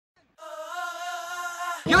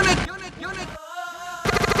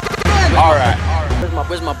Alright.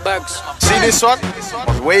 Where's my bags? See this one?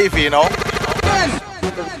 Was wavy, you know?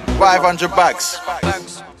 500 bags.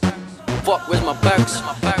 Fuck, where's my bags?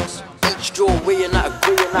 Each draw weighing out a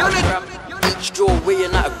gram. Each draw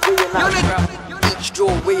weighing out a gram. Each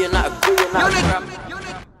draw weighing out a gram.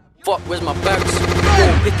 Fuck, where's my bags?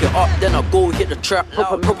 Go pick it up, then I go hit the trap.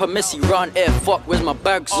 Proper messy round air. Fuck, where's my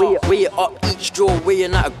bags? Weigh it up, each draw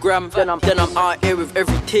weighing out a gram. Then I'm out here with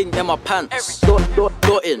everything in my pants.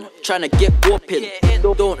 Dotting, tryna get whopping.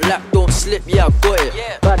 Don't lap, don't slip, yeah, I got it.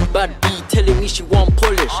 Bad B telling me she want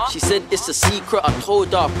polish. She said it's a secret, I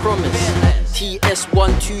told her I promise.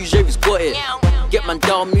 TS12, Jerry's got it. Get man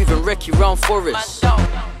down, moving recce round forest.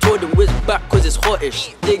 Told him whiz back cause it's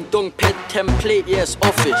hotish. Ding dong ped template, yeah it's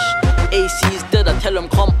offish. AC's dead, I tell him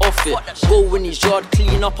come off it. Go in his yard,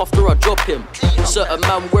 clean up after I drop him. Certain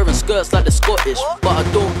man wearing skirts like the Scottish, but I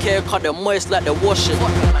don't care cause they're moist like they're washing.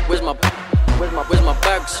 Where's my bags? Fuck, where's my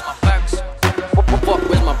bags?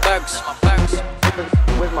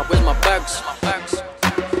 Where's my bags?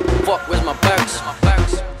 Fuck, where's my bags?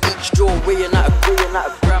 Each draw weighing out a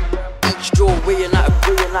gram. Each draw weighing out a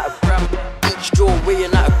gram. Each draw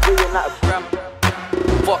weighing out a gram.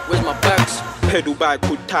 Fuck, where's my bags? Pedal bag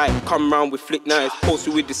hood tight, come round with flick knives.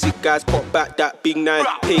 Posted with the sick guys, pop back that big knife.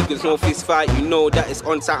 Pagans, no fist fight, you know that it's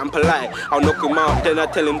on site and polite. I'll knock him out, then I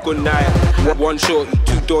tell him good night. One shot,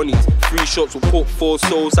 2 donnies, 3 shots will put 4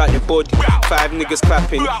 souls out your body. 5 niggas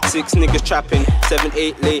clapping, 6 niggas trapping, 7,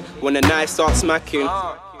 8 late, when the knife starts smacking.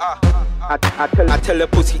 I tell her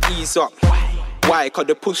pussy ease up. Why? Cause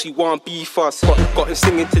the pussy won't be fuss. Got him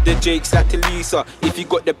singing to the Jakes like to Lisa. If you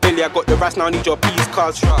got the belly, I got the rest, now I need your peace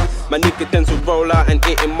cuz. My nigga tends to roll out and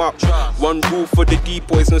eat him up. One rule for the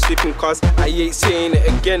D-boys, no slipping cuz. I ain't saying it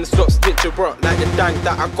again, stop snitching bro. Like the dank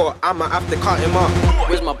that I got, I'ma have to cut him up.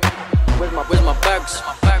 Where's my bags? Fuck, where's my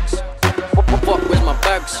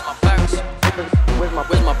bags? Where's my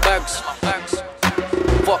bags?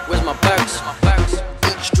 Fuck, where's my bags?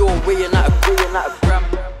 Each draw weighing out a gram.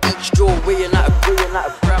 Each draw weighing out a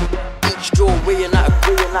gram. Each draw weighing out a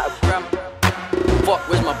gram. Fuck,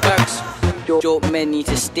 where's my bags? Joke men need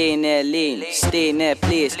to stay in their lane, stay in their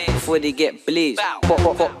place before they get blazed.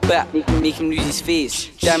 Pop back, make him lose his face.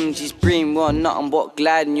 Damage his brain, you're nothing but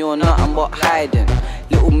gliding, you're nothing but hiding.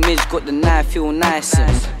 Lil Midge got the knife, feel nice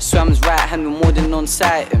and Swam's right hand with more than on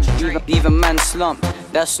sight him. Leave a man slumped,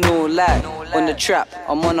 that's no lie. On the trap,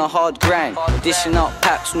 I'm on a hard grind. Dishing out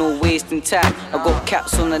packs, no wasting time. I got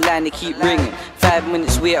caps on the line, they keep ringing. 5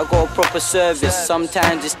 minutes wait, I got a proper service.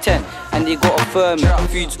 Sometimes it's 10, and they got a firm.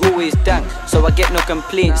 Food's always dank, so I get no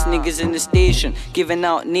complaints. Niggas in the station, giving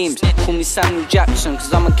out names. Call me Samuel Jackson,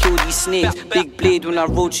 cause I'ma kill these snakes. Big blade when I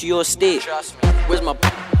roll to your state. Where's my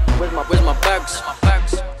bags? Fuck, where's my bags?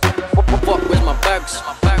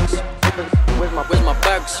 Where's my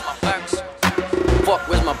bags? Fuck,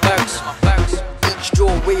 where's my bags? Each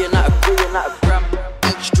draw weighing out a gram.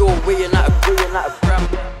 Each draw weighing out a gram.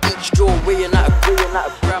 Each draw weighing out a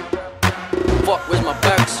gram. Fuck, where's my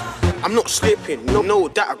bags? I'm not slipping, no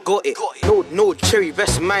that I got it. No cherry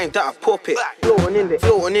vest mine that I pop it.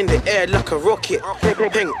 Floating in the air like a rocket.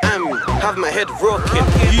 Peng and me, have my head rocking.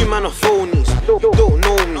 You man are phonies, don't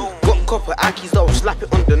know me. Got copper ackies that will slap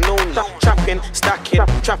it on the nose. Trapping, stacking,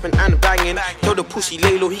 trapping and banging. Tell the pussy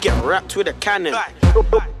lay low, he get wrapped with a cannon.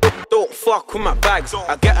 Don't fuck with my bags,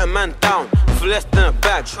 I get a man down for less than a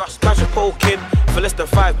bag. Smash a poking for less than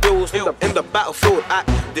 5 bills. In the battlefield act,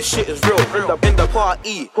 this shit is real. In the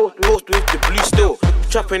party, post with the blue still.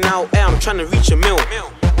 Trapping out air, I'm trying to reach a mill.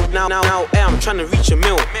 Now air, I'm trying to reach a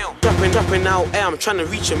mill. Trapping out air, I'm trying to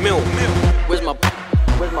reach a mill. Where's my bags?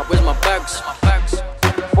 Fuck, where's my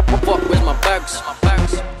bags?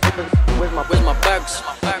 Where's my bags?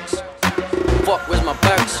 Fuck, where's my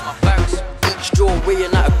bags? Each draw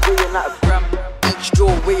weighing out a gram. Each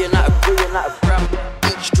draw weighing out a gram.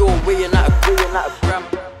 Each draw weighing out a gram.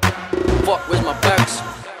 Fuck, where's my bags?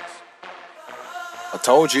 I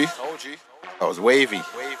told you. That was wavy.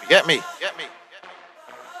 Get me?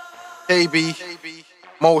 KB,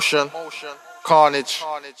 Motion, Karnage,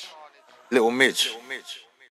 Lil Midge.